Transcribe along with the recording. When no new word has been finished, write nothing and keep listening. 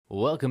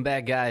Welcome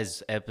back,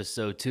 guys.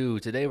 Episode 2.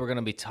 Today we're going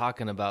to be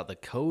talking about The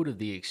Code of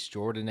the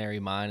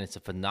Extraordinary Mind. It's a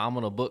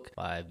phenomenal book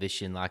by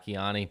Vishen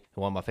Lakhiani,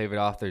 one of my favorite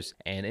authors.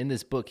 And in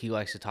this book, he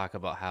likes to talk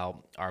about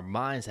how our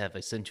minds have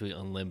essentially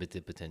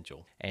unlimited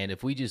potential. And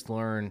if we just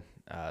learn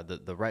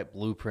the right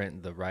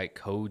blueprint, the right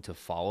code to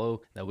follow,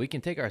 that we can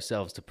take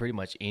ourselves to pretty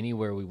much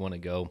anywhere we want to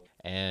go.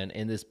 And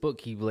in this book,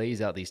 he lays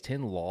out these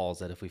 10 laws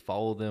that if we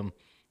follow them,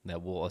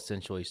 that will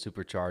essentially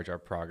supercharge our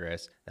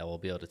progress, that we'll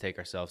be able to take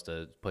ourselves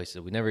to places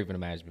we never even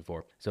imagined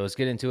before. So let's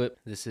get into it.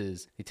 This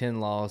is the 10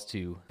 laws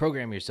to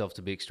program yourself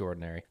to be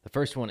extraordinary. The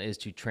first one is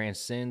to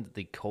transcend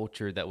the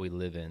culture that we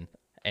live in.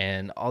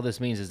 And all this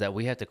means is that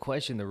we have to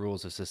question the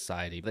rules of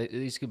society.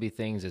 These could be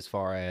things as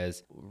far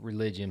as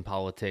religion,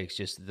 politics,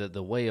 just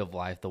the way of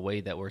life, the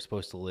way that we're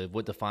supposed to live,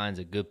 what defines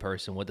a good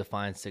person, what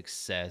defines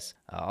success,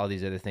 all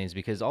these other things,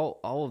 because all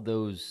of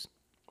those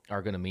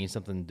are going to mean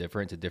something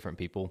different to different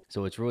people.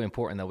 So it's really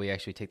important that we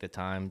actually take the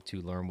time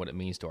to learn what it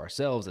means to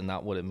ourselves and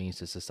not what it means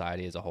to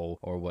society as a whole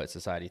or what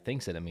society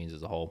thinks that it means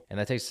as a whole. And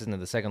that takes us into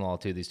the second law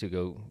too. These two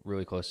go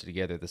really closely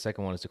together. The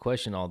second one is to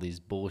question all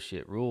these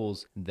bullshit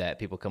rules that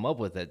people come up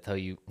with that tell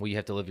you, well, you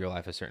have to live your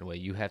life a certain way.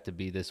 You have to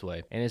be this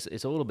way. And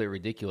it's a little bit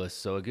ridiculous.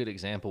 So a good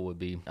example would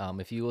be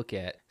if you look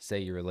at, say,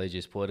 your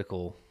religious,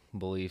 political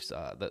beliefs,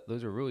 that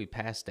those are really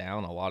passed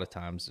down a lot of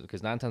times,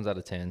 because 9 times out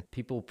of 10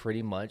 people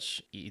pretty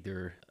much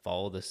either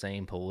follow the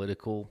same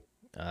political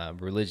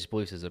religious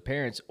beliefs as their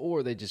parents,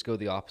 or they just go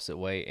the opposite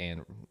way,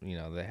 and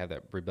they have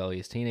that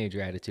rebellious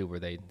teenager attitude where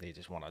they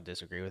just want to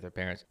disagree with their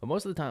parents. But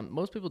most of the time,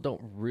 most people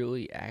don't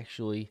really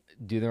actually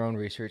do their own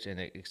research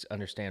and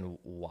understand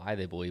why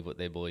they believe what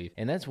they believe.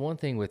 And that's one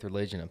thing with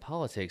religion and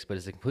politics, but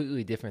it's a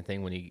completely different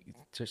thing when you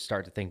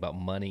start to think about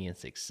money and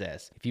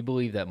success. If you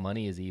believe that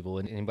money is evil,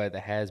 and anybody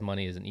that has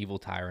money is an evil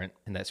tyrant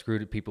and that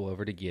screwed people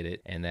over to get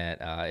it, and that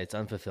it's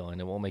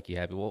unfulfilling, it won't make you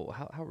happy, well,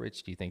 how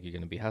rich do you think you're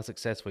going to be? How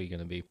successful are you going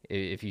to be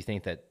if you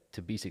think that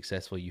to be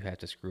successful you have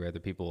to screw other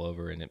people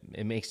over, and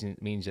it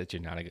means that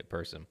you're not a good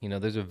person?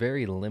 Those are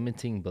very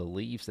limiting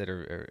beliefs that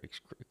are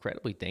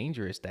incredibly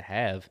dangerous to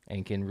have,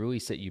 and can really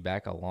set you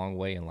back a long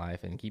way in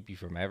life and keep you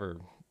from ever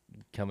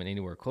coming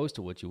anywhere close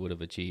to what you would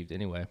have achieved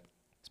anyway.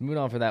 So moving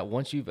on from that,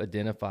 once you've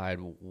identified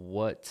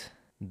what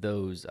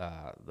those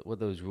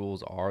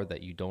rules are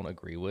that you don't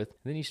agree with,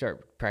 then you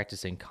start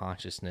practicing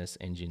consciousness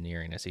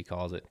engineering, as he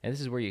calls it. And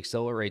this is where you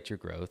accelerate your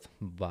growth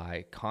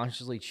by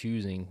consciously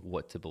choosing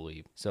what to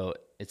believe. So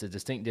it's a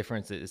distinct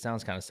difference. It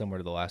sounds kind of similar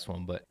to the last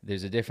one, but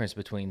there's a difference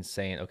between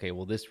saying, okay,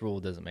 well, this rule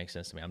doesn't make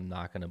sense to me, I'm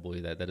not going to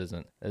believe that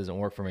doesn't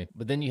work for me.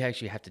 But then you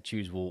actually have to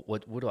choose, well,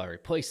 what do I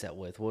replace that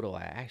with? What do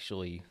I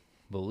actually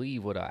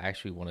believe, what I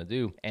actually want to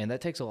do? And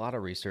that takes a lot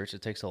of research.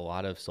 It takes a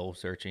lot of soul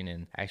searching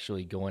and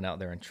actually going out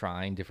there and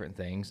trying different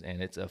things.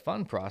 And it's a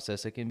fun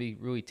process. It can be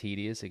really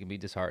tedious. It can be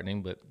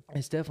disheartening, but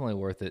it's definitely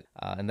worth it.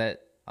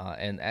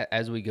 And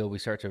as we go, we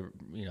start to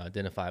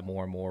identify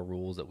more and more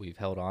rules that we've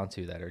held on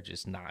to that are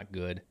just not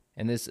good.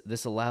 And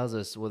this allows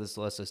us, what this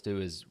lets us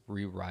do is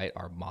rewrite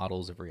our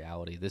models of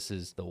reality. This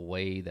is the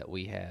way that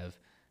we have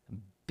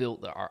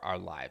built our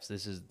lives.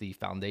 This is the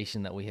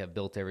foundation that we have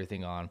built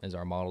everything on, is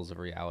our models of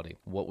reality.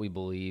 What we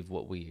believe,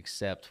 what we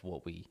accept,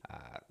 what we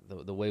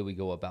the way we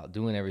go about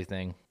doing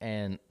everything.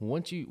 And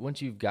once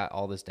you've got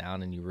all this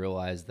down and you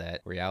realize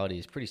that reality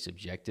is pretty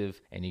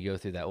subjective, and you go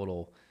through that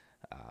little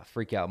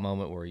freak out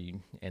moment where you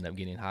end up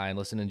getting high and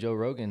listening to Joe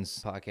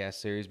Rogan's podcast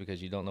series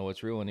because you don't know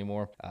what's real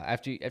anymore.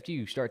 After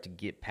you start to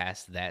get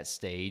past that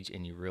stage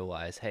and you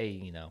realize,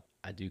 hey,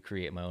 I do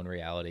create my own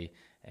reality,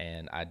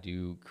 and I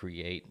do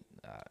create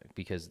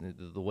because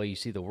the way you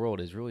see the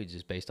world is really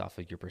just based off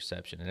of your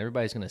perception, and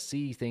everybody's going to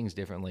see things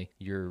differently.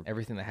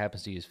 Everything that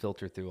happens to you is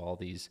filtered through all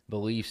these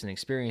beliefs and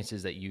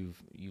experiences that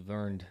you've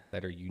learned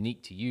that are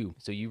unique to you.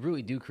 So you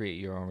really do create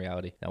your own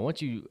reality. Now,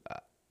 once you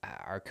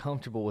are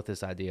comfortable with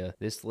this idea,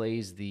 this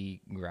lays the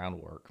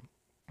groundwork.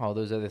 All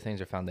those other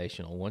things are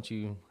foundational. Once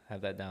you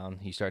have that down,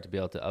 you start to be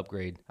able to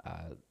upgrade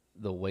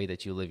the way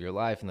that you live your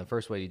life. And the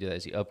first way you do that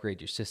is you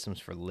upgrade your systems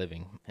for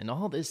living. And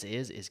all this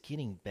is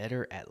getting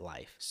better at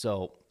life.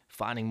 So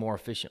finding more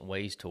efficient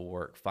ways to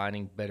work,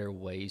 finding better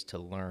ways to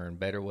learn,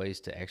 better ways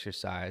to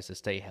exercise, to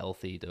stay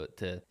healthy,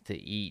 to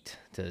eat,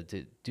 to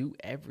do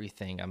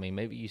everything. I mean,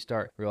 maybe you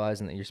start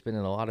realizing that you're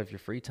spending a lot of your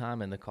free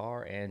time in the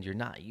car and you're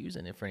not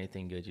using it for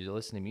anything good. You're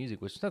listening to music,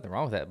 which is nothing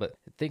wrong with that, but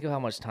think of how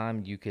much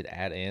time you could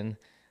add in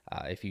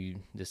if you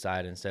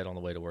decide instead on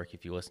the way to work,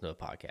 if you listen to a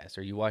podcast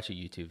or you watch a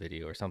YouTube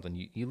video or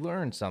something, you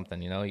learn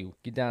something, you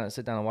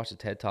sit down and watch a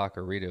TED Talk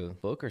or read a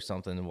book or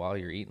something while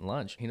you're eating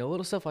lunch.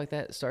 Little stuff like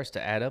that starts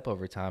to add up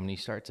over time, and you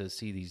start to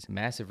see these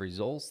massive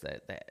results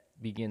that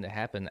begin to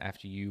happen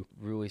after you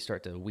really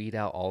start to weed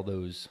out all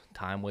those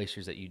time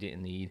wasters that you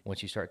didn't need.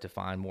 Once you start to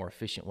find more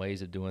efficient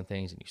ways of doing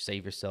things and you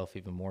save yourself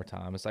even more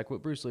time. It's like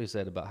what Bruce Lee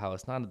said about how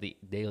it's not a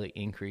daily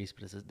increase,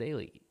 but it's a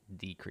daily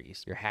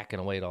decrease. You're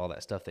hacking away at all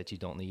that stuff that you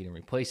don't need and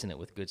replacing it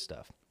with good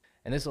stuff.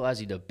 And this allows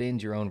you to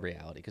bend your own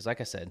reality, because like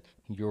I said,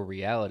 your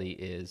reality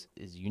is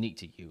unique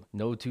to you.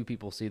 No two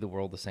people see the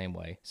world the same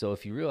way. So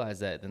if you realize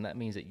that, then that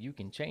means that you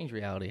can change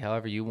reality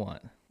however you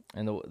want.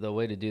 And the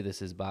way to do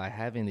this is by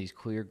having these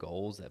clear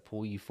goals that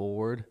pull you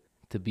forward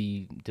to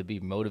be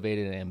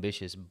motivated and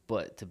ambitious,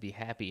 but to be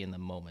happy in the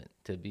moment,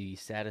 to be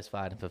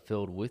satisfied and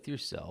fulfilled with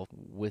yourself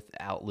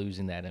without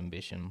losing that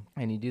ambition.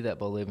 And you do that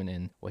by living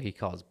in what he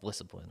calls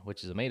blissipline,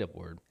 which is a made up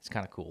word. It's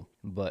kind of cool.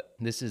 But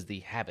this is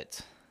the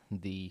habit,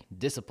 the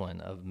discipline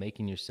of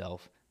making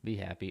yourself be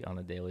happy on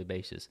a daily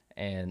basis.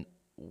 And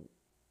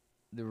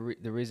the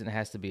reason it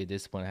has to be a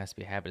discipline, it has to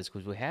be a habit, is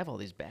because we have all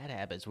these bad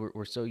habits.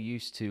 We're so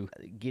used to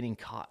getting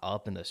caught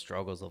up in the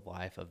struggles of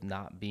life, of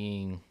not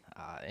being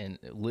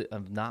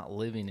of not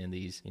living in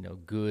these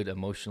good,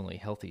 emotionally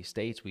healthy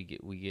states. We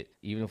get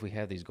even if we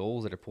have these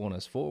goals that are pulling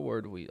us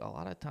forward, we a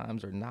lot of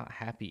times are not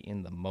happy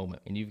in the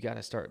moment. And you've got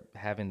to start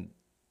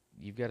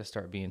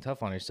being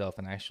tough on yourself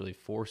and actually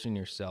forcing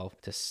yourself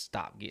to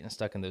stop getting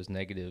stuck in those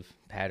negative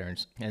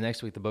patterns. And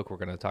next week, the book we're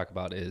going to talk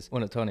about is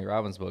one of Tony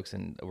Robbins' books,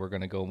 and we're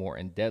going to go more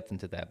in depth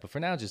into that. But for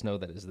now, just know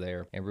that it's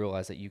there and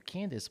realize that you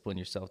can discipline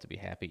yourself to be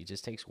happy. It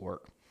just takes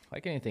work,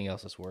 like anything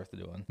else that's worth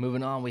doing.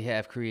 Moving on, we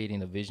have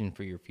creating a vision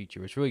for your future,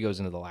 which really goes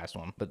into the last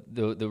one. But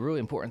the really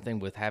important thing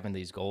with having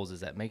these goals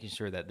is that making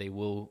sure that they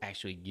will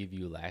actually give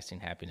you lasting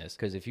happiness.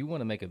 Because if you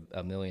want to make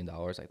 $1 million,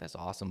 like, that's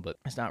awesome, but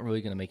it's not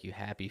really going to make you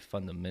happy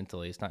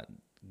fundamentally. It's not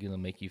going to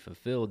make you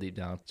fulfilled deep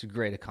down. It's a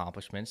great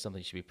accomplishment, something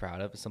you should be proud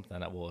of. It's something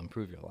that will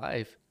improve your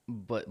life.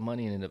 But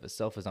money in and of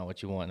itself is not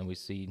what you want, and we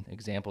see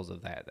examples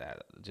of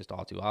that just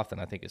all too often.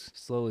 I think it's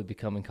slowly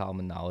becoming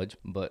common knowledge,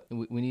 but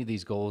we need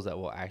these goals that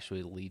will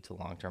actually lead to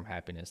long-term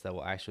happiness, that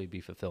will actually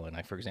be fulfilling.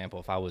 Like, for example,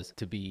 if I was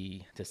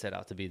to set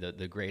out to be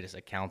the greatest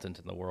accountant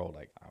in the world,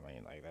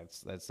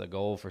 that's a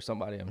goal for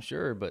somebody, I'm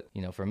sure, but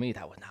for me,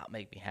 that would not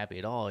make me happy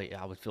at all.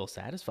 I would feel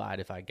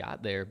satisfied if I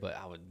got there, but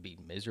I would be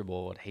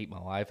miserable. I'd hate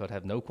my life. I'd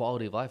have no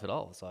quality of life at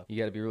all. So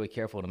you got to be really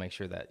careful to make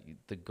sure that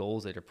the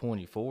goals that are pulling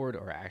you forward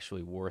are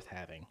actually worth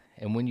having.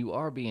 And when you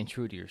are being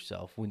true to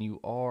yourself, when you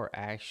are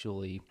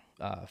actually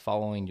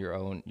following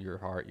your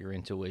heart, your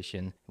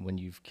intuition, when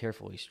you've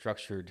carefully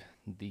structured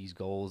these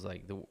goals,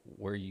 like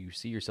where you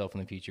see yourself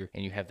in the future,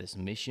 and you have this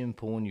mission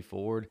pulling you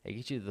forward, it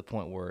gets you to the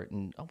point where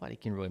nobody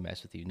can really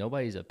mess with you.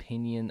 Nobody's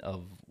opinion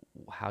of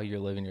how you're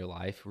living your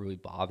life really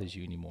bothers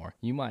you anymore.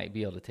 You might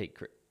be able to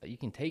you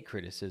can take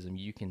criticism,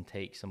 you can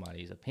take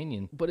somebody's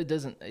opinion, but it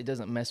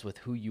doesn't mess with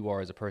who you are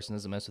as a person. It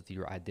doesn't mess with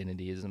your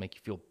identity. It doesn't make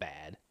you feel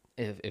bad.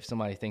 If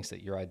somebody thinks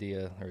that your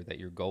idea or that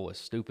your goal is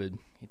stupid,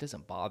 it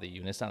doesn't bother you.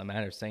 And it's not a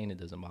matter of saying it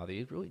doesn't bother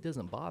you. It really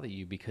doesn't bother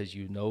you because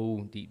you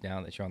know deep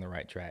down that you're on the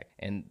right track.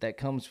 And that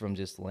comes from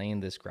just laying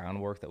this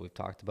groundwork that we've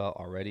talked about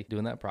already,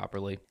 doing that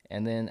properly,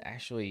 and then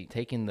actually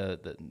taking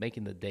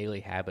making the daily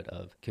habit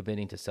of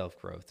committing to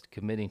self-growth,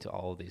 committing to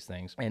all of these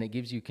things. And it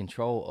gives you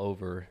control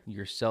over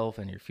yourself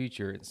and your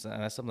future.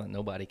 That's something that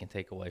nobody can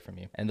take away from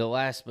you. And the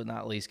last but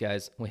not least,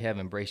 guys, we have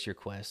embrace your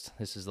quest.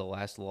 This is the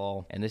last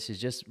law. And this is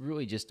just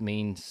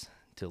means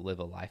to live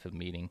a life of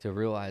meaning, to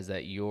realize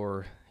that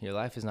your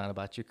life is not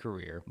about your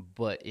career,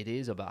 but it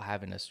is about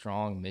having a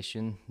strong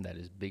mission that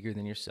is bigger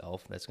than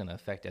yourself, that's going to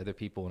affect other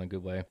people in a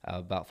good way,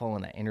 about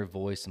following that inner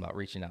voice, about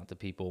reaching out to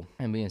people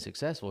and being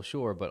successful,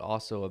 sure, but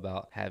also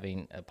about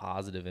having a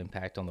positive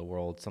impact on the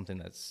world, something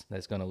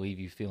that's going to leave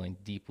you feeling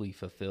deeply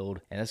fulfilled.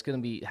 And that's going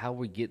to be how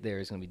we get there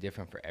is going to be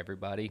different for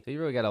everybody. So you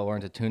really got to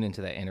learn to tune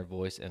into that inner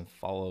voice and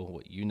follow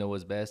what you know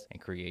is best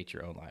and create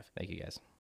your own life. Thank you, guys.